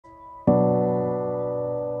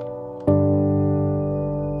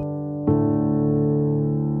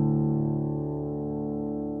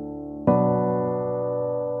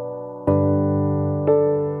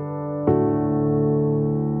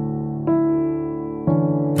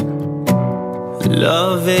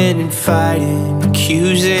Loving and fighting,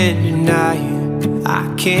 accusing, denying.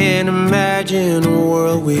 I can't imagine a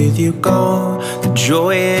world with you gone. The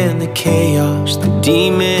joy and the chaos, the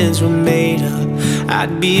demons were made up.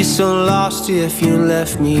 I'd be so lost if you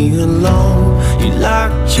left me alone. You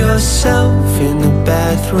locked yourself in the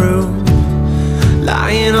bathroom,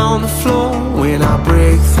 lying on the floor when I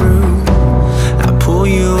break through. I pull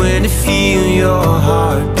you in to feel your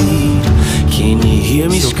heartbeat. Can you hear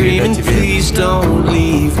me screaming, please don't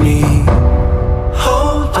leave me?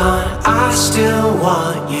 Hold on, I still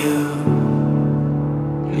want you.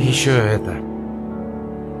 Еще это.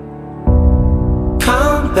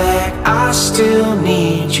 Come back, I still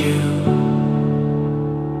need you.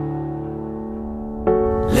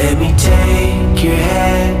 Let me take your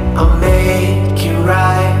hand, I'll make it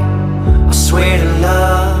right. I swear to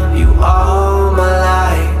love you all my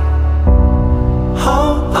life.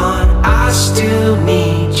 Hold on, I still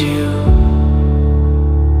need you.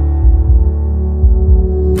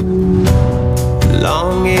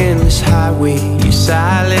 Long endless highway, you're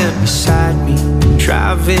silent beside me.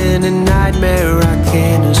 Driving a nightmare I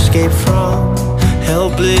can't escape from.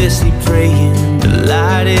 Helplessly praying, the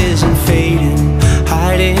light isn't fading.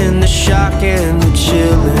 Hiding the shock and the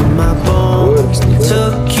chill in my bones.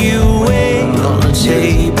 Took you away on the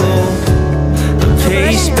table. I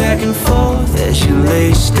pace back and forth as you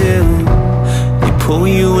lay still. They pull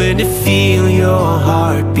you in to feel your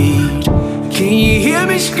heartbeat. Can you hear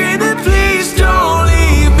me screaming, please don't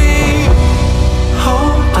leave me?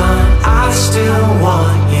 Hold on, I still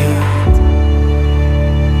want you.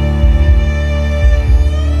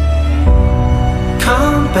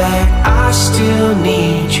 Come back, I still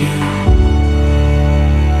need you.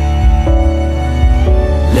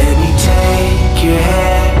 Let me take your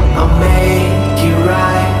hand, I'll make it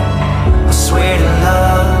right. I swear to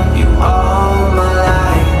love you all my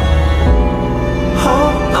life.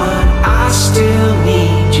 Hold on, I still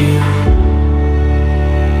need you.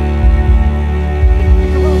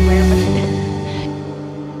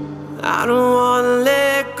 I don't wanna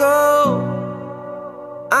let go.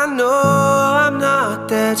 I know I'm not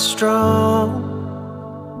that strong.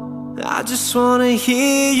 I just wanna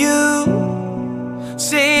hear you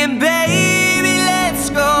saying, baby,